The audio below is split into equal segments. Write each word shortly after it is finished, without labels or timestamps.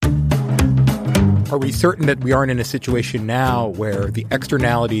Are we certain that we aren't in a situation now where the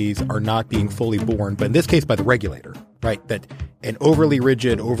externalities are not being fully borne, but in this case by the regulator, right? That an overly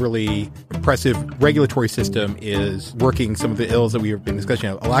rigid, overly oppressive regulatory system is working some of the ills that we have been discussing,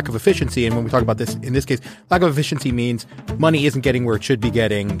 a lack of efficiency. And when we talk about this, in this case, lack of efficiency means money isn't getting where it should be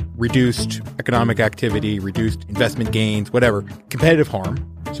getting, reduced economic activity, reduced investment gains, whatever, competitive harm.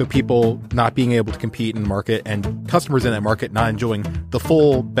 So people not being able to compete in the market and customers in that market not enjoying the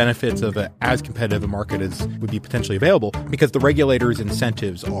full benefits of as competitive a market as would be potentially available because the regulator's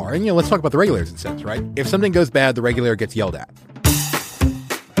incentives are, and let's talk about the regulator's incentives, right? If something goes bad, the regulator gets yelled at.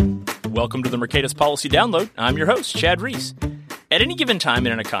 Welcome to the Mercatus Policy Download. I'm your host, Chad Reese. At any given time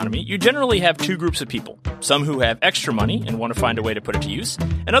in an economy, you generally have two groups of people. Some who have extra money and want to find a way to put it to use,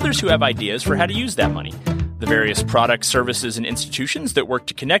 and others who have ideas for how to use that money. The various products, services, and institutions that work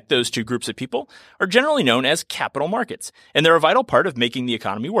to connect those two groups of people are generally known as capital markets, and they're a vital part of making the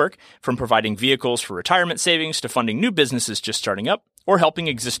economy work, from providing vehicles for retirement savings to funding new businesses just starting up or helping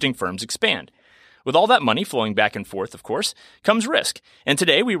existing firms expand. With all that money flowing back and forth, of course, comes risk. And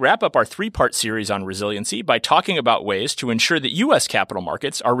today we wrap up our three-part series on resiliency by talking about ways to ensure that U.S. capital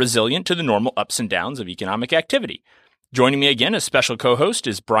markets are resilient to the normal ups and downs of economic activity. Joining me again as special co-host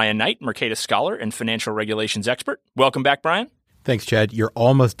is Brian Knight, Mercatus scholar and financial regulations expert. Welcome back, Brian. Thanks, Chad. You're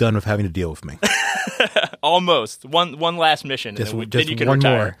almost done with having to deal with me. Almost. One last mission, just then you can one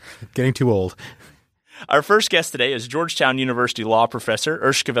retire. More. Getting too old. Our first guest today is Georgetown University law professor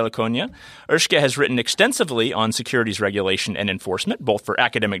Urshka Velikonja. Urshka has written extensively on securities regulation and enforcement, both for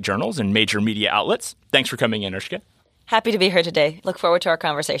academic journals and major media outlets. Thanks for coming in, Urshka. Happy to be here today. Look forward to our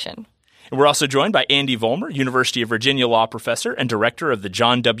conversation. And we're also joined by Andy Vollmer, University of Virginia law professor and director of the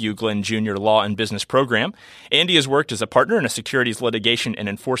John W. Glenn Jr. Law and Business Program. Andy has worked as a partner in a securities litigation and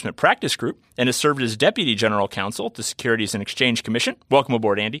enforcement practice group and has served as deputy general counsel at the Securities and Exchange Commission. Welcome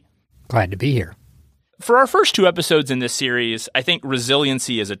aboard, Andy. Glad to be here. For our first two episodes in this series, I think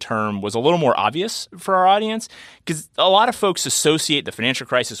resiliency as a term was a little more obvious for our audience because a lot of folks associate the financial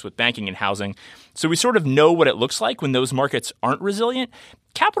crisis with banking and housing. So we sort of know what it looks like when those markets aren't resilient.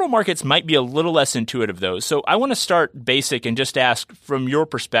 Capital markets might be a little less intuitive, though. So I want to start basic and just ask, from your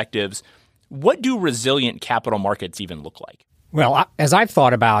perspectives, what do resilient capital markets even look like? Well, as I've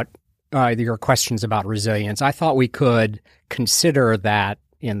thought about your questions about resilience, I thought we could consider that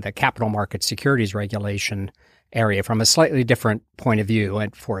in the capital market securities regulation area from a slightly different point of view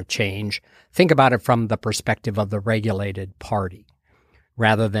and for a change. Think about it from the perspective of the regulated party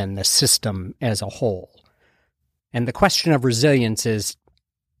rather than the system as a whole. And the question of resilience is,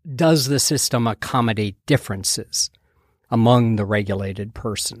 does the system accommodate differences among the regulated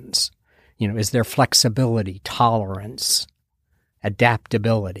persons? Is there flexibility, tolerance,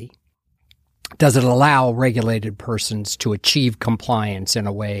 adaptability? Does it allow regulated persons to achieve compliance in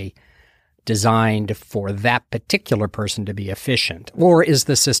a way designed for that particular person to be efficient? Or is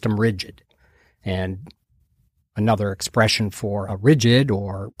the system rigid? And another expression for a rigid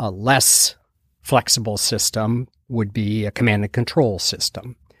or a less flexible system would be a command and control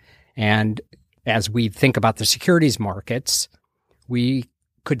system. And as we think about the securities markets, we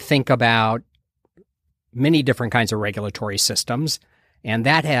could think about many different kinds of regulatory systems, and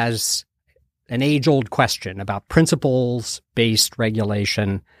that has an age-old question about principles-based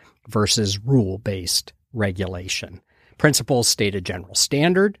regulation versus rule-based regulation. Principles state a general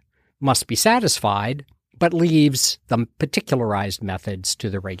standard, must be satisfied, but leaves the particularized methods to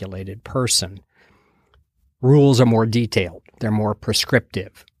the regulated person. Rules are more detailed. They're more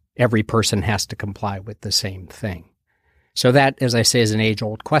prescriptive. Every person has to comply with the same thing. So that, as I say, is an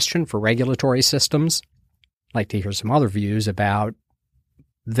age-old question for regulatory systems. I'd like to hear some other views about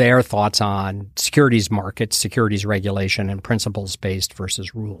their thoughts on securities markets, securities regulation, and principles-based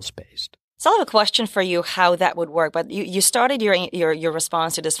versus rules-based. So I have a question for you how that would work, but you started your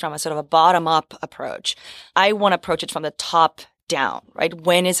response to this from a sort of a bottom-up approach. I want to approach it from the top down, right?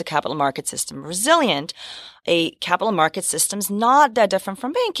 When is a capital market system resilient? A capital market system is not that different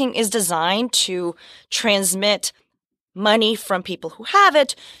from banking, is designed to transmit money from people who have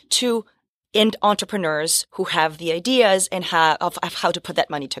it to entrepreneurs who have the ideas and of how to put that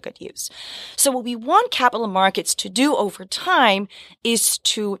money to good use. So what we want capital markets to do over time is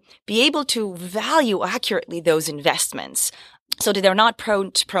to be able to value accurately those investments so that they're not prone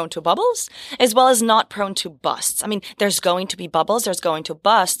to bubbles as well as not prone to busts. I mean, there's going to be bubbles, there's going to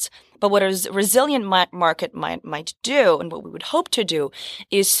busts, But what a resilient market might do, and what we would hope to do,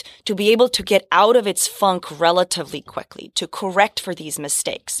 is to be able to get out of its funk relatively quickly, to correct for these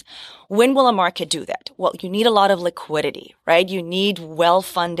mistakes. When will a market do that? Well, you need a lot of liquidity, right? You need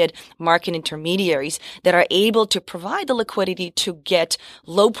well-funded market intermediaries that are able to provide the liquidity to get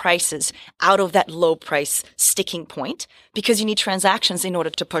low prices out of that low price sticking point, because you need transactions in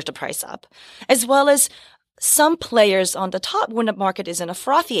order to push the price up, as well as some players on the top when the market is in a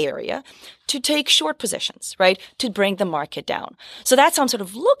frothy area to take short positions, right? To bring the market down. So that's how I'm sort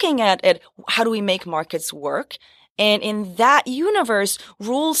of looking at it. How do we make markets work? And in that universe,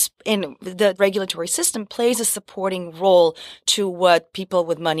 rules in the regulatory system plays a supporting role to what people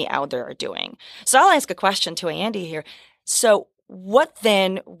with money out there are doing. So I'll ask a question to Andy here. So what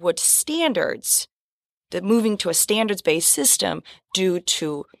then would moving to a standards-based system do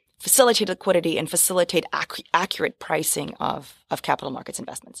to facilitate liquidity and facilitate accurate pricing of capital markets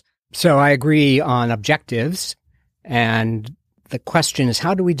investments? So I agree on objectives. And the question is,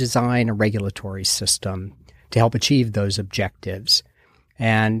 how do we design a regulatory system to help achieve those objectives?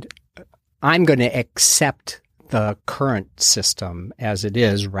 And I'm going to accept the current system as it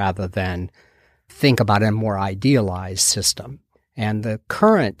is rather than think about a more idealized system. And the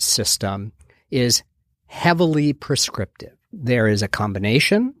current system is heavily prescriptive. There is a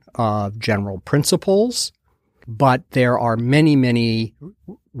combination of general principles, but there are many, many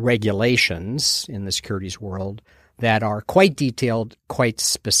regulations in the securities world that are quite detailed, quite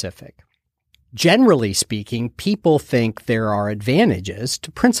specific. Generally speaking, people think there are advantages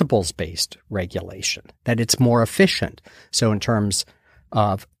to principles-based regulation, that it's more efficient. So in terms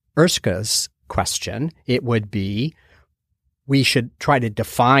of Erska's question, it would be we should try to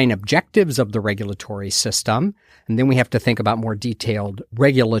define objectives of the regulatory system, and then we have to think about more detailed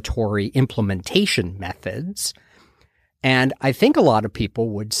regulatory implementation methods. And I think a lot of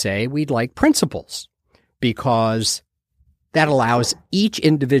people would say we'd like principles because that allows each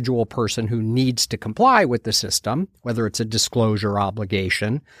individual person who needs to comply with the system, whether it's a disclosure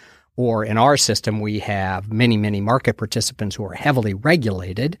obligation or in our system we have many, many market participants who are heavily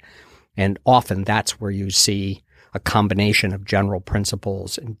regulated, and often that's where you see a combination of general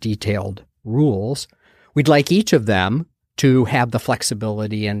principles and detailed rules. We'd like each of them to have the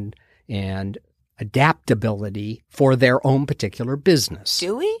flexibility and adaptability for their own particular business.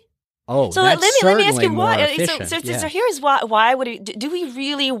 Do we? Oh, so that's let me ask you more why. efficient. So here's why would do we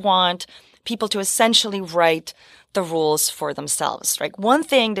really want people to essentially write the rules for themselves, right? One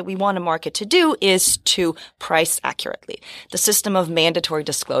thing that we want a market to do is to price accurately. The system of mandatory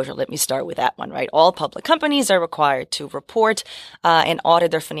disclosure, let me start with that one, right? All public companies are required to report and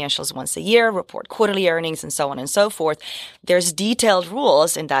audit their financials once a year, report quarterly earnings, and so on and so forth. There's detailed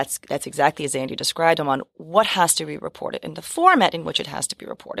rules, and that's exactly as Andy described them, on what has to be reported and the format in which it has to be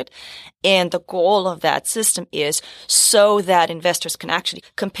reported. And the goal of that system is so that investors can actually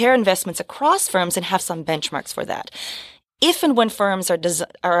compare investments across firms and have some benchmarks for that. If and when firms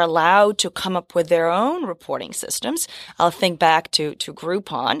are allowed to come up with their own reporting systems, I'll think back to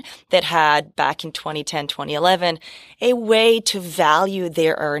Groupon that had back in 2010, 2011, a way to value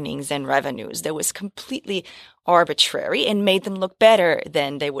their earnings and revenues that was completely arbitrary and made them look better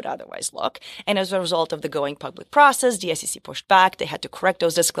than they would otherwise look. And as a result of the going public process, the SEC pushed back. They had to correct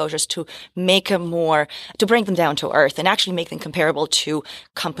those disclosures to make them to bring them down to earth and actually make them comparable to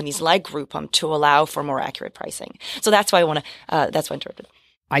companies like Groupon to allow for more accurate pricing. So that's why that's why I interpreted.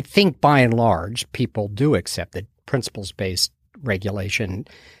 I think by and large, people do accept that principles-based regulation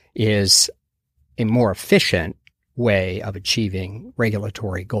is a more efficient way of achieving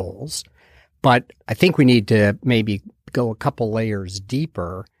regulatory goals. But I think we need to maybe go a couple layers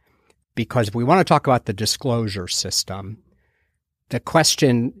deeper, because if we want to talk about the disclosure system, the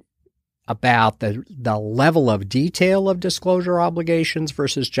question about the level of detail of disclosure obligations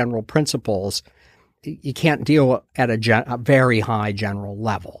versus general principles, you can't deal at a very high general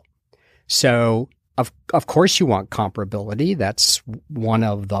level. So, of course, you want comparability. That's one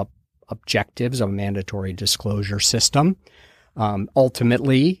of the objectives of a mandatory disclosure system.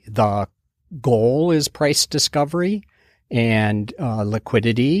 Ultimately, the goal is price discovery and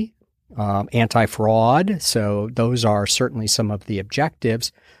liquidity, anti-fraud. So those are certainly some of the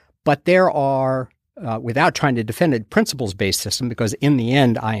objectives. But there are, without trying to defend a principles-based system, because in the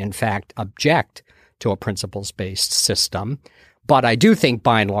end, I in fact object to a principles-based system. But I do think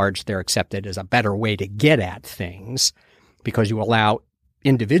by and large they're accepted as a better way to get at things, because you allow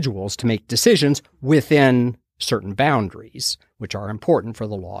individuals to make decisions within certain boundaries, which are important for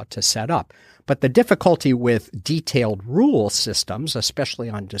the law to set up. But the difficulty with detailed rule systems, especially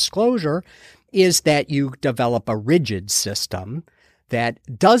on disclosure, is that you develop a rigid system that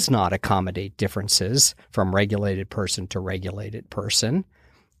does not accommodate differences from regulated person to regulated person.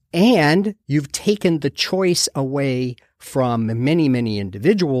 And you've taken the choice away from many, many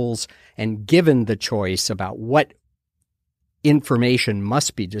individuals and given the choice about what information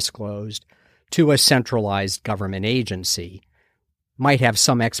must be disclosed to a centralized government agency. Might have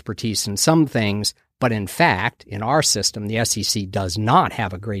some expertise in some things, but in fact, in our system, the SEC does not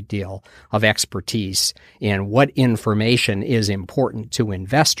have a great deal of expertise in what information is important to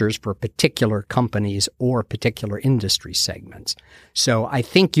investors for particular companies or particular industry segments. So I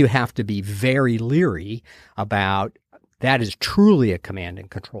think you have to be very leery about that is truly a command and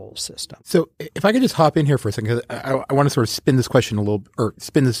control system. So if I could just hop in here for a second, because I want to sort of spin this question a little, or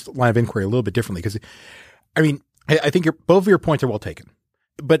spin this line of inquiry a little bit differently, because I mean, I think both of your points are well taken.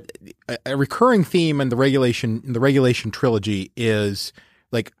 But a recurring theme in the regulation trilogy is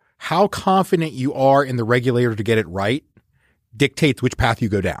like how confident you are in the regulator to get it right dictates which path you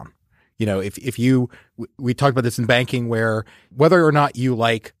go down. You know, we talked about this in banking, where whether or not you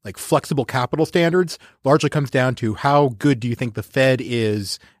like flexible capital standards largely comes down to how good do you think the Fed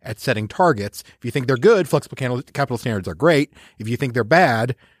is at setting targets. If you think they're good, flexible capital standards are great. If you think they're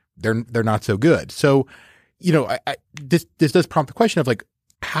bad, they're not so good. So, you know, this does prompt the question of like,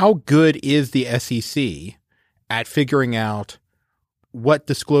 how good is the SEC at figuring out what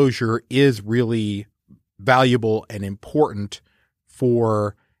disclosure is really valuable and important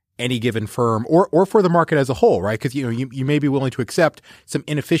for any given firm or for the market as a whole, right? Because, you know, you may be willing to accept some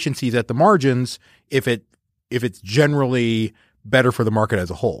inefficiencies at the margins if it's generally better for the market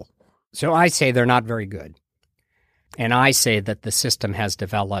as a whole. So I say they're not very good. And I say that the system has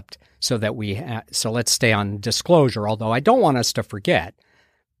developed so that so let's stay on disclosure, although I don't want us to forget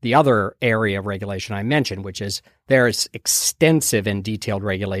the other area of regulation I mentioned, which is there's extensive and detailed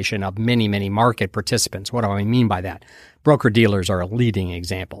regulation of many, many market participants. What do I mean by that? Broker-dealers are a leading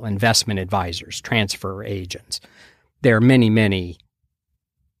example, investment advisors, transfer agents. There are many, many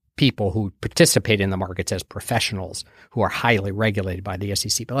people who participate in the markets as professionals who are highly regulated by the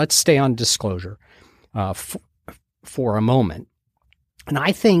SEC. But let's stay on disclosure for a moment. And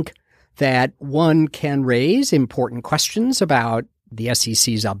I think that one can raise important questions about the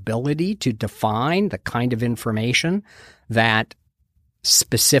SEC's ability to define the kind of information that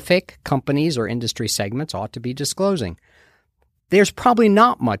specific companies or industry segments ought to be disclosing. There's probably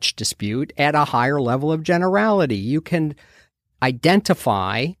not much dispute at a higher level of generality. You can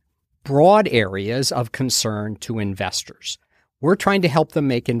identify broad areas of concern to investors. We're trying to help them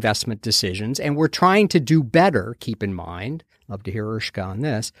make investment decisions, and we're trying to do better. Keep in mind, love to hear Urshka on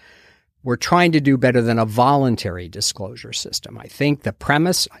this, we're trying to do better than a voluntary disclosure system. I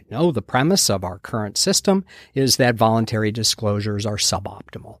know the premise of our current system is that voluntary disclosures are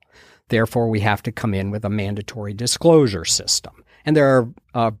suboptimal. Therefore, we have to come in with a mandatory disclosure system. And there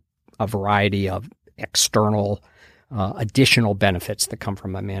are a variety of external additional benefits that come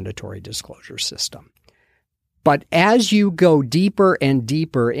from a mandatory disclosure system. But as you go deeper and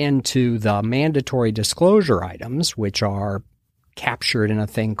deeper into the mandatory disclosure items, which are captured in a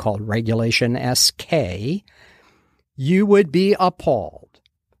thing called Regulation SK, you would be appalled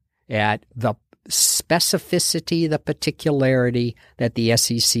at the specificity, the particularity that the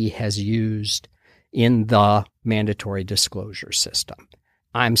SEC has used in the mandatory disclosure system.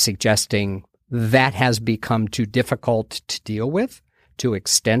 I'm suggesting that has become too difficult to deal with, too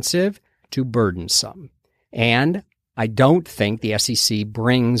extensive, too burdensome. And I don't think the SEC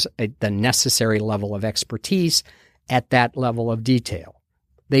brings the necessary level of expertise at that level of detail.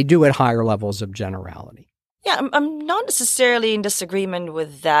 They do at higher levels of generality. Yeah, I'm not necessarily in disagreement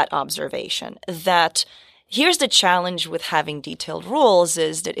with that observation. That here's the challenge with having detailed rules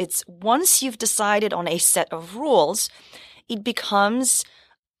is that it's once you've decided on a set of rules, it becomes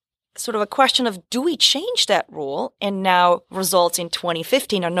sort of a question of do we change that rule and now results in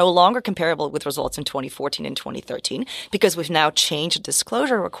 2015 are no longer comparable with results in 2014 and 2013 because we've now changed the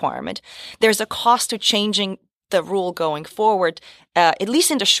disclosure requirement. There's a cost to changing the rule going forward, at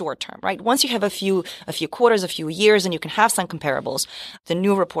least in the short term, right? Once you have a few quarters, a few years, and you can have some comparables, the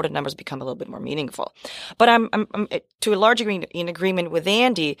new reported numbers become a little bit more meaningful. But I'm to a large degree in agreement with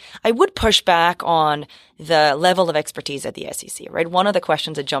Andy. I would push back on the level of expertise at the SEC, right? One of the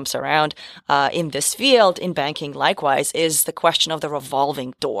questions that jumps around in this field, in banking likewise, is the question of the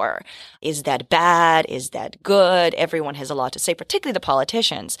revolving door. Is that bad? Is that good? Everyone has a lot to say, particularly the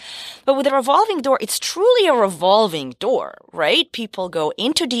politicians. But with a revolving door, it's truly a revolving door, right? People go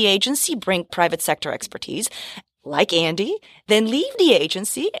into the agency, bring private sector expertise, like Andy, then leave the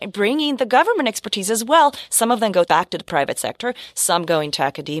agency and bring in the government expertise as well. Some of them go back to the private sector, some go into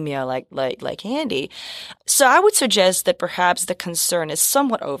academia like Andy. So I would suggest that perhaps the concern is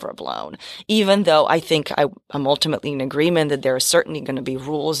somewhat overblown, even though I think I'm ultimately in agreement that there are certainly going to be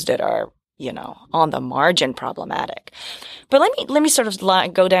rules that are, on the margin problematic. But let me sort of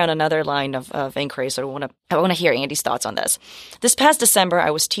go down another line of inquiry. So I want to hear Andy's thoughts on this. This past December, I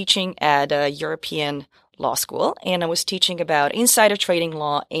was teaching at a European law school, and I was teaching about insider trading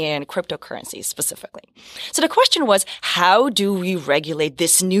law and cryptocurrencies specifically. So the question was, how do we regulate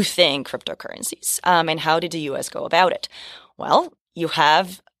this new thing, cryptocurrencies? And how did the U.S. go about it? Well, you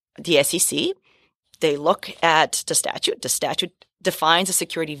have the SEC. They look at the statute. The statute defines a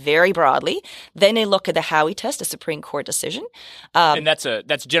security very broadly. Then they look at the Howey test, a Supreme Court decision. And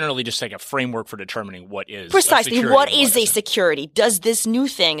that's generally just like a framework for determining what is precisely a security. What is a security? Does this new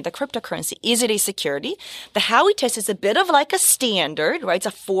thing, the cryptocurrency, is it a security? The Howey test is a bit of like a standard, right? It's a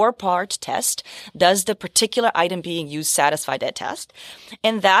 4-part test. Does the particular item being used satisfy that test?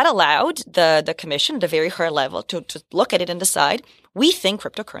 And that allowed the commission at a very high level to look at it and decide, we think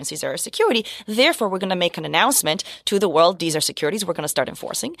cryptocurrencies are a security. Therefore, we're going to make an announcement to the world. These are securities. We're going to start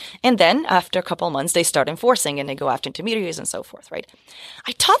enforcing. And then after a couple of months, they start enforcing and they go after intermediaries and so forth, right?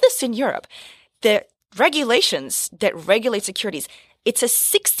 I taught this in Europe. The regulations that regulate securities, it's a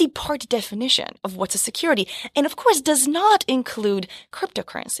 60-part definition of what's a security, and of course does not include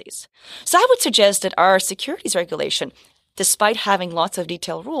cryptocurrencies. So I would suggest that our securities regulation, despite having lots of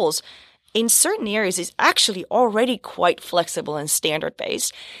detailed rules, in certain areas is actually already quite flexible and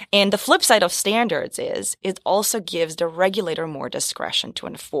standard-based. And the flip side of standards is it also gives the regulator more discretion to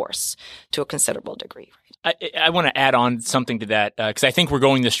enforce to a considerable degree. I want to add on something to that because I think we're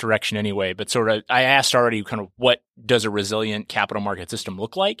going this direction anyway, but sort of I asked already kind of what does a resilient capital market system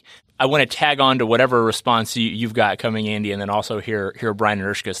look like? I want to tag on to whatever response you've got coming, Andy, and then also hear Brian and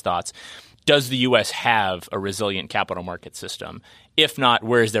Urshka's thoughts. Does the U.S. have a resilient capital market system? If not,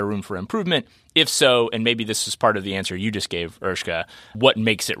 where is there room for improvement? If so, and maybe this is part of the answer you just gave, Urshka, what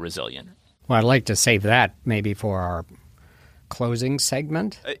makes it resilient? Well, I'd like to save that maybe for our closing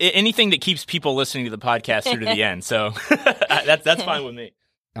segment. Anything that keeps people listening to the podcast through to the end. So that's fine with me.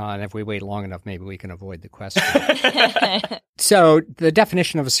 And if we wait long enough, maybe we can avoid the question. So the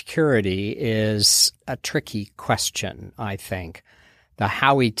definition of a security is a tricky question, I think. The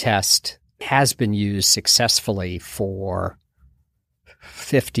Howey test has been used successfully for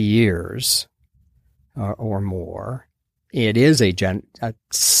 50 years or more. It is a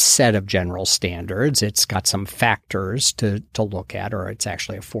set of general standards. It's got some factors to look at, or it's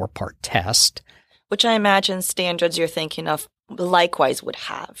actually a 4-part test. Which I imagine standards you're thinking of likewise would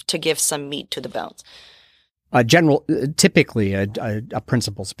have to give some meat to the bones. Typically, a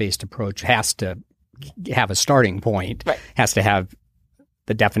principles-based approach has to have a starting point, right. Has to have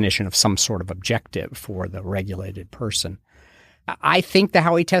the definition of some sort of objective for the regulated person. I think the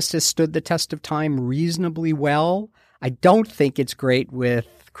Howey test has stood the test of time reasonably well. I don't think it's great with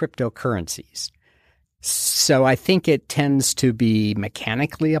cryptocurrencies. So I think it tends to be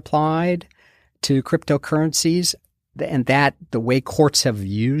mechanically applied to cryptocurrencies, and that the way courts have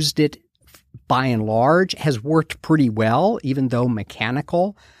used it by and large has worked pretty well, even though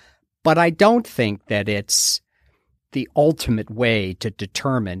mechanical. But I don't think that it's the ultimate way to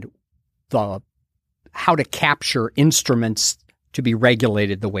determine how to capture instruments to be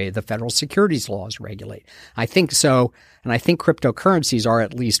regulated the way the federal securities laws regulate. I think so, and I think cryptocurrencies are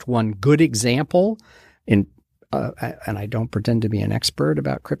at least one good example. And I don't pretend to be an expert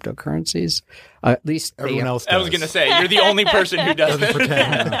about cryptocurrencies. At least everyone else does. I was going to say, you're the only person who doesn't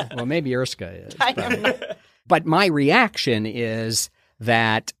pretend. Well, maybe Urshka is. I am not. But my reaction is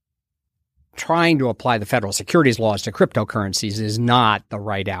that trying to apply the federal securities laws to cryptocurrencies is not the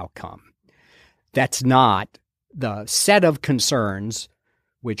right outcome. That's not the set of concerns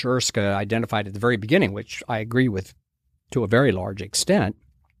which Urshka identified at the very beginning, which I agree with to a very large extent,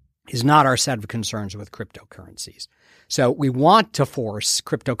 is not our set of concerns with cryptocurrencies. So we want to force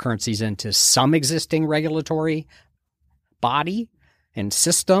cryptocurrencies into some existing regulatory body and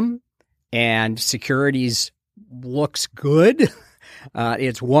system, and securities looks good.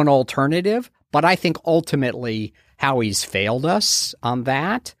 It's one alternative, but I think ultimately Howey's failed us on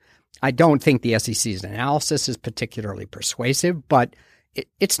that. I don't think the SEC's analysis is particularly persuasive, but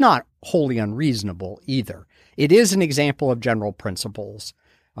it's not wholly unreasonable either. It is an example of general principles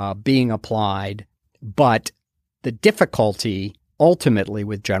being applied, but the difficulty ultimately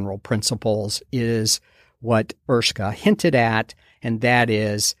with general principles is what Urshka hinted at, and that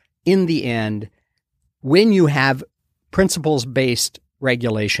is, in the end, when you have principles-based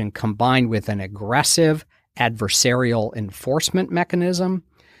regulation combined with an aggressive adversarial enforcement mechanism.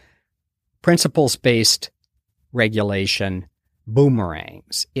 Principles-based regulation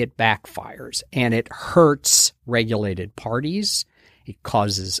boomerangs. It backfires, and it hurts regulated parties. It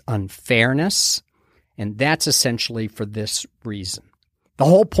causes unfairness, and that's essentially for this reason. The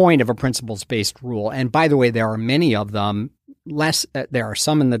whole point of a principles-based rule, and by the way, there are many of them, there are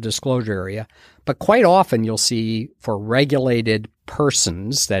some in the disclosure area, but quite often you'll see for regulated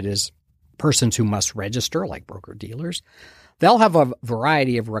persons, that is, persons who must register, like broker-dealers, they'll have a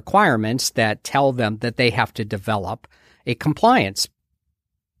variety of requirements that tell them that they have to develop a compliance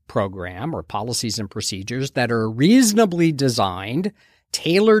program or policies and procedures that are reasonably designed,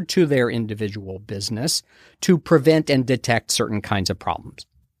 tailored to their individual business to prevent and detect certain kinds of problems.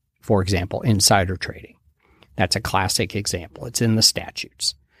 For example, insider trading. That's a classic example. It's in the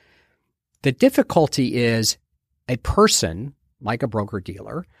statutes. The difficulty is a person, like a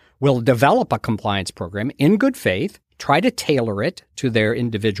broker-dealer, will develop a compliance program in good faith, try to tailor it to their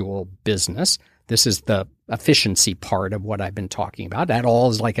individual business. This is the efficiency part of what I've been talking about. That all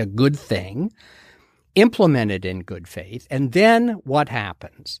is like a good thing, implemented in good faith. And then what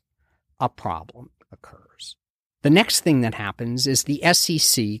happens? A problem occurs. The next thing that happens is the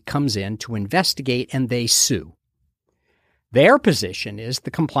SEC comes in to investigate and they sue. Their position is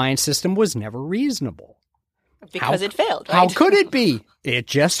the compliance system was never reasonable. Because it failed, right? How could it be? It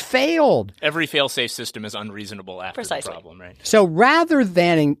just failed. Every fail-safe system is unreasonable after Precisely. the problem, right? So rather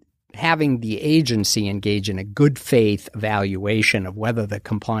than having the agency engage in a good faith evaluation of whether the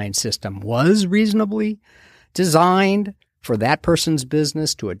compliance system was reasonably designed for that person's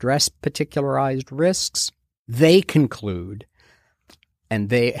business to address particularized risks, they conclude, and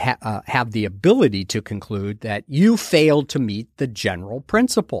they have the ability to conclude, that you failed to meet the general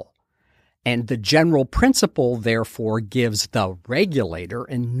principle. And the general principle, therefore, gives the regulator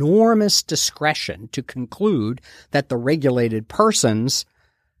enormous discretion to conclude that the regulated persons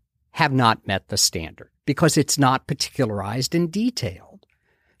have not met the standard because it's not particularized and detailed.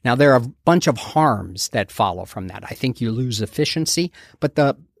 Now, there are a bunch of harms that follow from that. I think you lose efficiency, but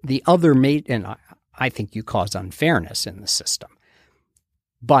the other and I think you cause unfairness in the system.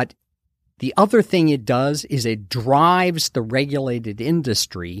 But the other thing it does is it drives the regulated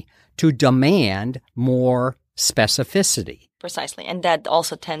industry to demand more specificity. Precisely. And that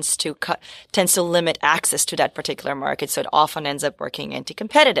also tends to limit access to that particular market. So it often ends up working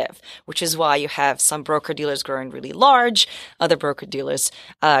anti-competitive, which is why you have some broker-dealers growing really large, other broker-dealers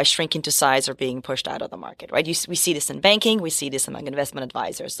shrinking to size or being pushed out of the market, right? We see this in banking. We see this among investment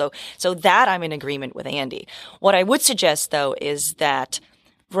advisors. So that I'm in agreement with Andy. What I would suggest, though, is that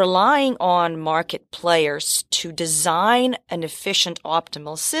relying on market players to design an efficient,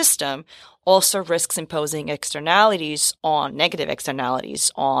 optimal system also risks imposing negative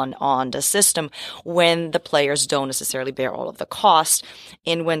externalities on the system when the players don't necessarily bear all of the cost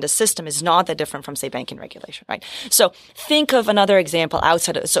and when the system is not that different from, say, banking regulation, right? So think of another example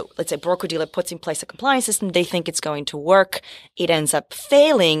so let's say broker-dealer puts in place a compliance system. They think it's going to work. It ends up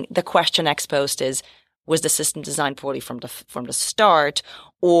failing. The question ex post is, was the system designed poorly from the start,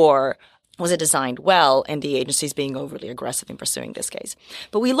 or was it designed well and the agency is being overly aggressive in pursuing this case?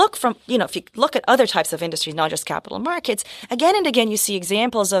 But we look if you look at other types of industries, not just capital markets, again and again you see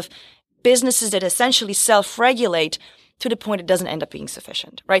examples of businesses that essentially self-regulate to the point it doesn't end up being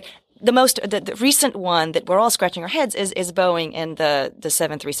sufficient, right? The recent one that we're all scratching our heads is Boeing and the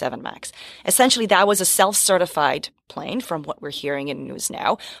 737 MAX. Essentially, that was a self-certified plane from what we're hearing in news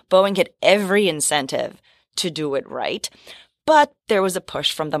now. Boeing had every incentive to do it right. But there was a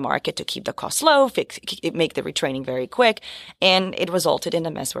push from the market to keep the costs low, make the retraining very quick, and it resulted in the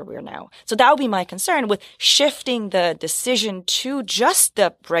mess where we are now. So that would be my concern with shifting the decision to just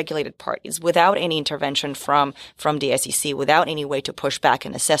the regulated parties without any intervention from the SEC, without any way to push back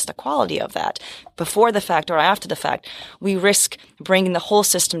and assess the quality of that. Before the fact or after the fact, we risk bringing the whole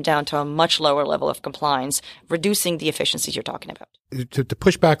system down to a much lower level of compliance, reducing the efficiencies you're talking about. To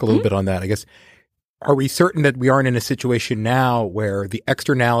push back a little bit on that, I guess, are we certain that we aren't in a situation now where the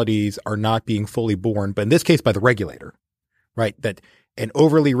externalities are not being fully borne, but in this case by the regulator, right? That an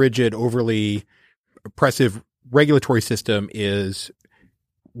overly rigid, overly oppressive regulatory system is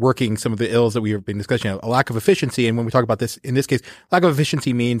working some of the ills that we have been discussing, a lack of efficiency. And when we talk about this, in this case, lack of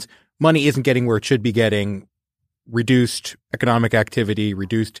efficiency means money isn't getting where it should be getting, reduced economic activity,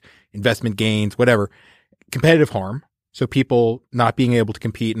 reduced investment gains, whatever, competitive harm. So people not being able to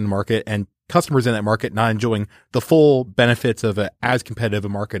compete in the market and customers in that market not enjoying the full benefits of as competitive a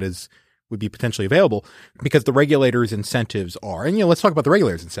market as would be potentially available because the regulator's incentives are, and let's talk about the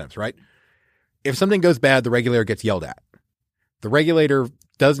regulator's incentives, right? If something goes bad, the regulator gets yelled at. The regulator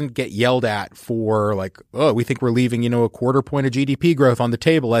doesn't get yelled at for like, oh, we think we're leaving, a quarter point of GDP growth on the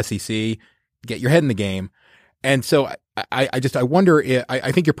table, SEC, get your head in the game. And so I wonder,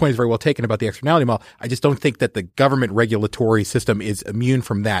 I think your point is very well taken about the externality model. I just don't think that the government regulatory system is immune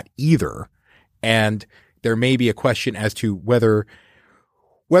from that either. And there may be a question as to whether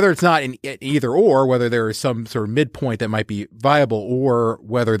it's not an either or, whether there is some sort of midpoint that might be viable, or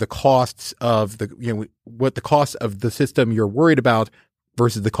whether the costs of what the costs of the system you're worried about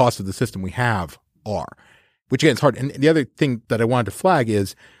versus the cost of the system we have are, which again, it's hard. And the other thing that I wanted to flag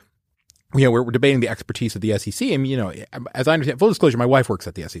is, we're debating the expertise of the SEC. And, as I understand, full disclosure, my wife works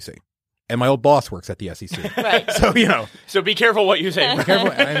at the SEC and my old boss works at the SEC. Right. So, So be careful what you say. Be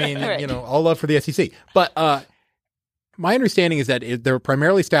careful. I mean, Right. all love for the SEC. But my understanding is that they're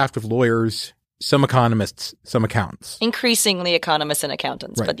primarily staffed with lawyers, some economists, some accountants. Increasingly economists and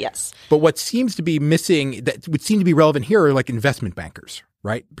accountants, Right. but yes. But what seems to be missing, that would seem to be relevant here, are like investment bankers,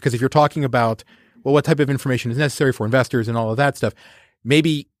 right? Because if you're talking about, well, what type of information is necessary for investors and all of that stuff,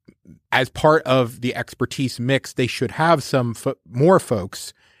 maybe as part of the expertise mix, they should have some more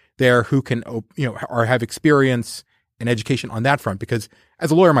folks there who can, or have experience and education on that front. Because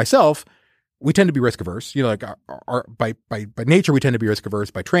as a lawyer myself, we tend to be risk averse. By nature, we tend to be risk averse.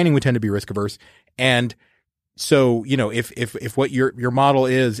 By training, we tend to be risk averse. And so, if what your model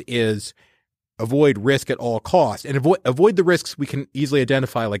is avoid risk at all costs and avoid the risks we can easily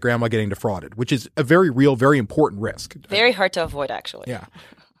identify, like grandma getting defrauded, which is a very real, very important risk. Very hard to avoid, actually. Yeah.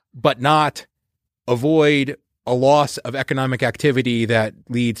 But not avoid a loss of economic activity that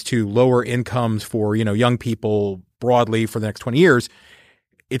leads to lower incomes for, young people broadly for the next 20 years.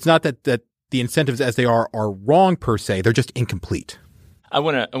 It's not that the incentives as they are wrong per se. They're just incomplete. I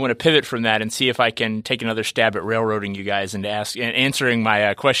want to pivot from that and see if I can take another stab at railroading you guys into answering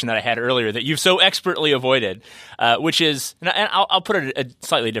my question that I had earlier that you've so expertly avoided, which is, and I'll put it a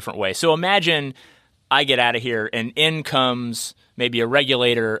slightly different way. So imagine I get out of here and in comes maybe a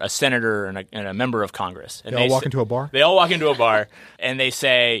regulator, a senator, and a member of Congress. And they all walk into a bar? They all walk into a bar and they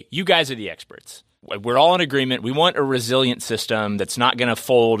say, you guys are the experts. We're all in agreement. We want a resilient system that's not going to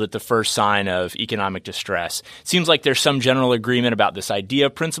fold at the first sign of economic distress. It seems like there's some general agreement about this idea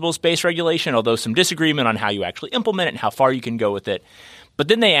of principles-based regulation, although some disagreement on how you actually implement it and how far you can go with it. But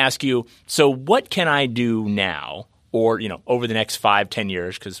then they ask you, so what can I do now or, over the next 5-10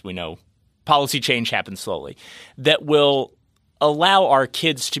 years, because we know policy change happens slowly, that will allow our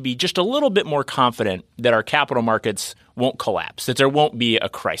kids to be just a little bit more confident that our capital markets won't collapse, that there won't be a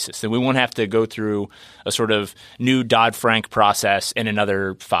crisis, that we won't have to go through a sort of new Dodd-Frank process in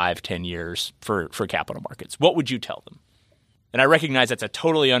another 5-10 years for capital markets. What would you tell them? And I recognize that's a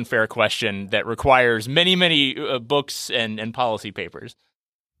totally unfair question that requires many, many books and policy papers.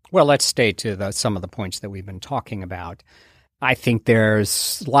 Well, let's stay to some of the points that we've been talking about. I think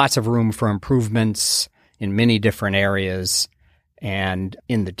there's lots of room for improvements in many different areas. And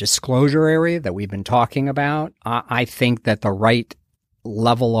in the disclosure area that we've been talking about, I think that the right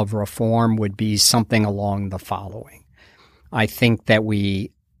level of reform would be something along the following. I think that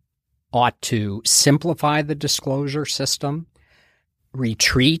we ought to simplify the disclosure system,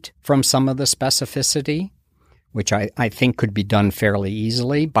 retreat from some of the specificity, which I think could be done fairly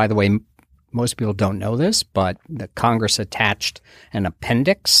easily. By the way, most people don't know this, but the Congress attached an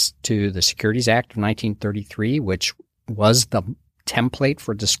appendix to the Securities Act of 1933, which was the template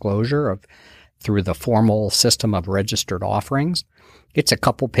for disclosure through the formal system of registered offerings. It's a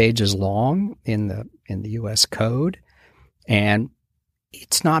couple pages long in the U.S. Code, and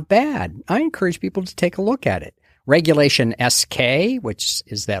it's not bad. I encourage people to take a look at it. Regulation SK, which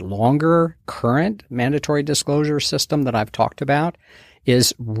is that longer current mandatory disclosure system that I've talked about,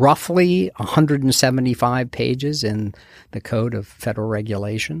 is roughly 175 pages in the Code of Federal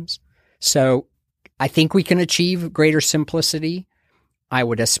Regulations. So I think we can achieve greater simplicity. I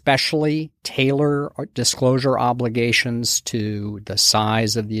would especially tailor disclosure obligations to the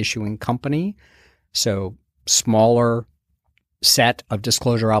size of the issuing company. So smaller set of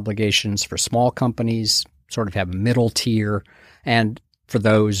disclosure obligations for small companies, sort of have a middle tier, and for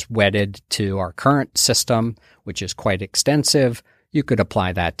those wedded to our current system, which is quite extensive, you could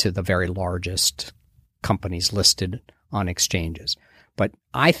apply that to the very largest companies listed on exchanges. But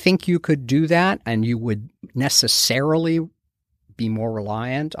I think you could do that, and you would necessarily be more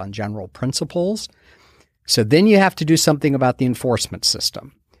reliant on general principles. So then you have to do something about the enforcement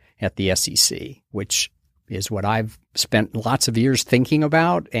system at the SEC, which is what I've spent lots of years thinking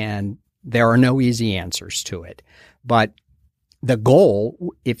about, and there are no easy answers to it. But the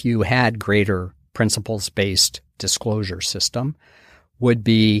goal, if you had greater principles-based disclosure system, would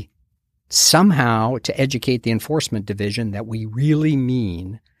be somehow to educate the enforcement division that we really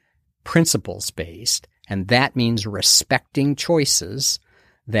mean principles-based, and that means respecting choices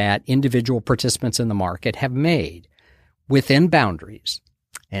that individual participants in the market have made within boundaries.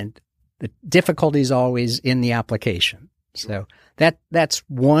 And the difficulty is always in the application. So that's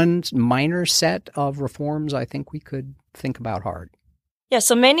one minor set of reforms I think we could think about hard. Yeah,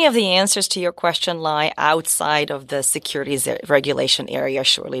 so many of the answers to your question lie outside of the securities regulation area.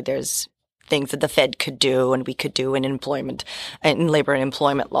 Surely there's things that the Fed could do and we could do in labor and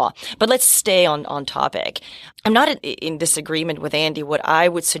employment law. But let's stay on topic. I'm not in disagreement with Andy. What I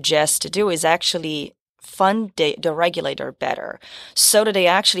would suggest to do is actually fund the regulator better so that they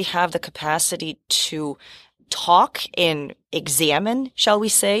actually have the capacity to talk and examine, shall we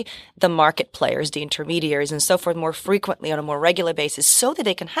say, the market players, the intermediaries, and so forth more frequently on a more regular basis so that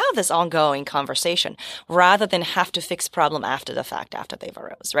they can have this ongoing conversation rather than have to fix problem after the fact, after they've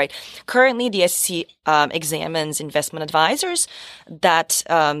arose, right? Currently, the SEC examines investment advisors. That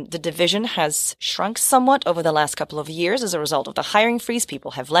the division has shrunk somewhat over the last couple of years as a result of the hiring freeze.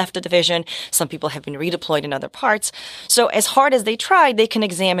 People have left the division. Some people have been redeployed in other parts. So as hard as they tried, they can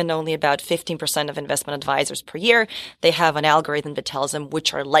examine only about 15% of investment advisors per year. They have an algorithm that tells them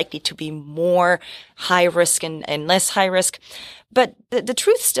which are likely to be more high risk and less high risk. But the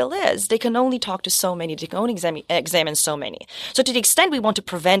truth still is they can only talk to so many, they can only examine so many. So to the extent we want to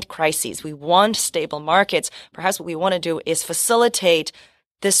prevent crises, we want stable markets, perhaps what we want to do is facilitate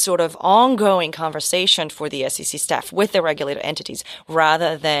this sort of ongoing conversation for the SEC staff with the regulator entities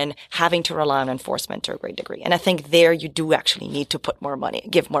rather than having to rely on enforcement to a great degree. And I think there you do actually need to put more money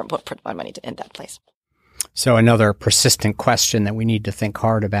in that place. So another persistent question that we need to think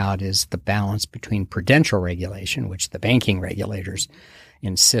hard about is the balance between prudential regulation, which the banking regulators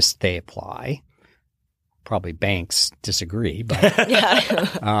insist they apply. Probably banks disagree, but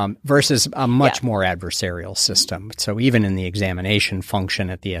versus a much more adversarial system. So even in the examination function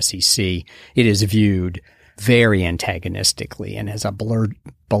at the SEC, it is viewed very antagonistically and as a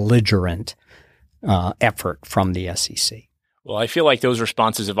belligerent effort from the SEC. Well, I feel like those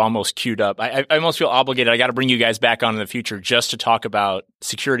responses have almost queued up. I almost feel obligated. I got to bring you guys back on in the future just to talk about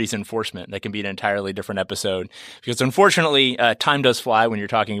securities enforcement. That can be an entirely different episode because unfortunately, time does fly when you're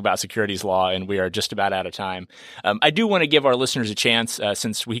talking about securities law, and we are just about out of time. I do want to give our listeners a chance,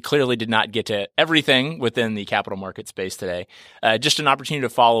 since we clearly did not get to everything within the capital market space today, just an opportunity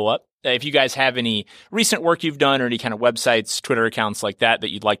to follow up. If you guys have any recent work you've done or any kind of websites, Twitter accounts like that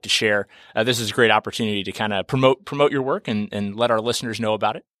you'd like to share, this is a great opportunity to kind of promote your work and let our listeners know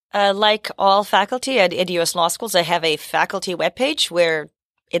about it. Like all faculty at U.S. law schools, I have a faculty webpage where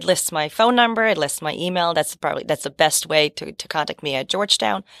it lists my phone number, it lists my email. That's the best way to contact me at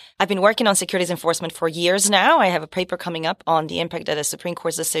Georgetown. I've been working on securities enforcement for years now. I have a paper coming up on the impact of the Supreme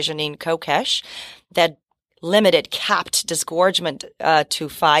Court's decision in Kokesh that capped disgorgement to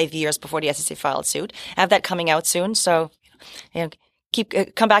 5 years before the SEC filed suit. I have that coming out soon, so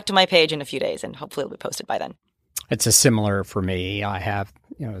come back to my page in a few days, and hopefully it'll be posted by then. It's a similar for me. I have,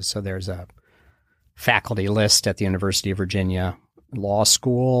 so there's a faculty list at the University of Virginia Law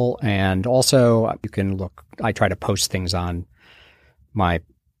School, and also you can look. I try to post things on my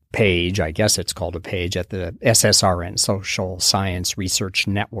page. I guess it's called a page at the SSRN, Social Science Research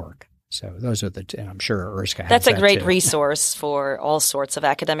Network. So those are and I'm sure Erska has That's a great too. resource for all sorts of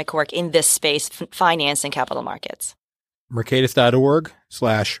academic work in this space, finance and capital markets.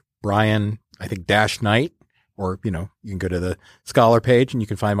 Mercatus.org/Brian, I think -Knight, or, you can go to the Scholar page and you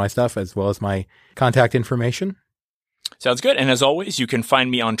can find my stuff as well as my contact information. Sounds good. And as always, you can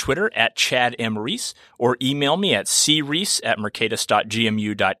find me on Twitter at Chad M. Reese or email me at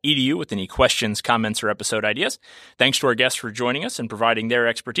creese@mercatus.gmu.edu with any questions, comments, or episode ideas. Thanks to our guests for joining us and providing their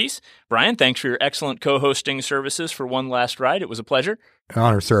expertise. Brian, thanks for your excellent co-hosting services for one last ride. It was a pleasure. An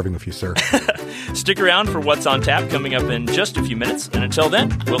honor serving with you, sir. Stick around for What's on Tap coming up in just a few minutes. And until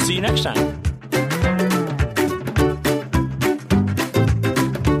then, we'll see you next time.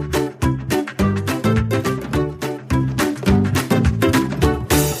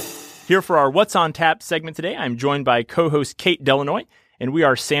 Here for our What's on Tap segment today, I'm joined by co-host Kate Delanoy, and we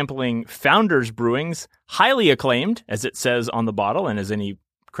are sampling Founders Brewing's highly acclaimed, as it says on the bottle, and as any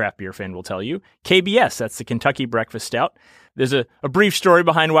craft beer fan will tell you, KBS. That's the Kentucky Breakfast Stout. There's a brief story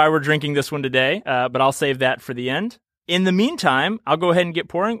behind why we're drinking this one today, but I'll save that for the end. In the meantime, I'll go ahead and get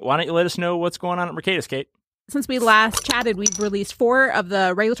pouring. Why don't you let us know what's going on at Mercatus, Kate? Since we last chatted, we've released 4 of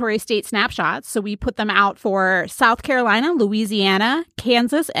the regulatory state snapshots. So we put them out for South Carolina, Louisiana,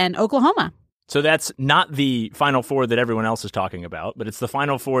 Kansas, and Oklahoma. So that's not the Final 4 that everyone else is talking about, but it's the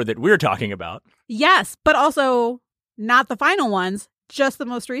Final 4 that we're talking about. Yes, but also not the final ones, just the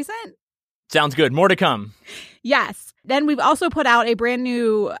most recent. Sounds good. More to come. Yes. Then we've also put out a brand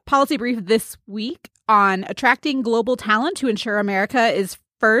new policy brief this week on attracting global talent to ensure America is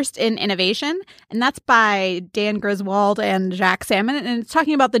first in innovation. And that's by Dan Griswold and Jack Salmon. And it's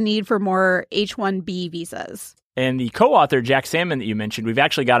talking about the need for more H-1B visas. And the co-author, Jack Salmon, that you mentioned, we've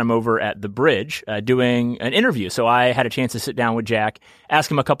actually got him over at The Bridge doing an interview. So I had a chance to sit down with Jack,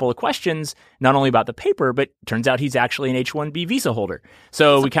 ask him a couple of questions, not only about the paper, but turns out he's actually an H-1B visa holder.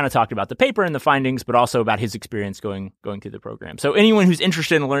 So we kind of talked about the paper and the findings, but also about his experience going through the program. So anyone who's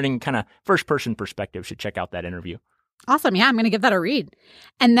interested in learning kind of first-person perspective should check out that interview. Awesome. Yeah, I'm going to give that a read.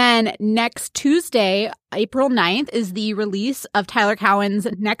 And then next Tuesday, April 9th, is the release of Tyler Cowen's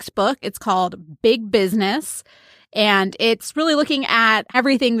next book. It's called Big Business. And it's really looking at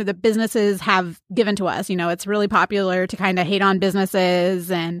everything that the businesses have given to us. You know, it's really popular to kind of hate on businesses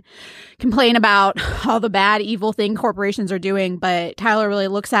and complain about all the bad, evil thing corporations are doing. But Tyler really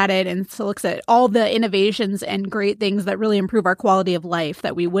looks at it and looks at all the innovations and great things that really improve our quality of life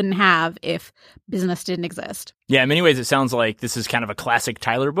that we wouldn't have if business didn't exist. Yeah, in many ways, it sounds like this is kind of a classic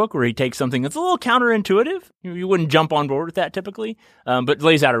Tyler book where he takes something that's a little counterintuitive. You wouldn't jump on board with that typically, but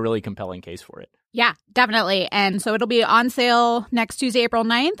lays out a really compelling case for it. Yeah, definitely. And so it'll be on sale next Tuesday, April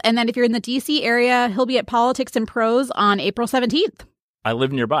 9th. And then if you're in the D.C. area, he'll be at Politics and Prose on April 17th. I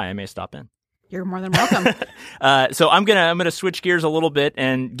live nearby. I may stop in. You're more than welcome. So I'm gonna switch gears a little bit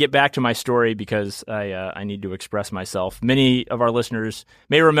and get back to my story because I need to express myself. Many of our listeners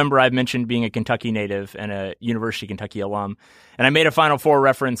may remember I've mentioned being a Kentucky native and a University of Kentucky alum, and I made a Final Four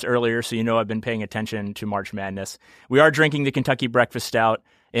reference earlier, so you know I've been paying attention to March Madness. We are drinking the Kentucky Breakfast Stout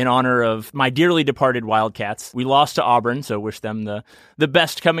in honor of my dearly departed Wildcats. We lost to Auburn, so wish them the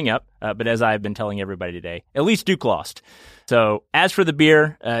best coming up. But as I've been telling everybody today, at least Duke lost. So as for the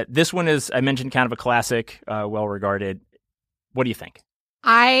beer, this one is, I mentioned, kind of a classic, well-regarded. What do you think?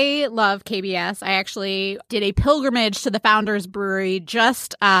 I love KBS. I actually did a pilgrimage to the Founders Brewery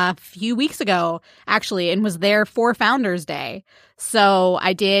just a few weeks ago, actually, and was there for Founders Day. So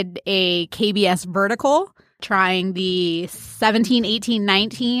I did a KBS vertical, trying the 17, 18,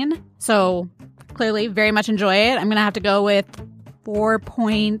 19. So clearly very much enjoy it. I'm going to have to go with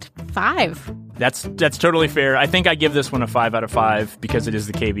 4.5. That's totally fair. I think I give this one a 5 out of 5 because it is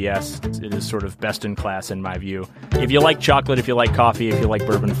the KBS. It is sort of best in class in my view. If you like chocolate, if you like coffee, if you like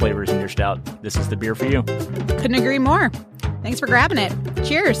bourbon flavors in your stout, this is the beer for you. Couldn't agree more. Thanks for grabbing it.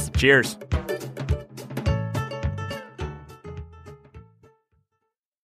 Cheers. Cheers.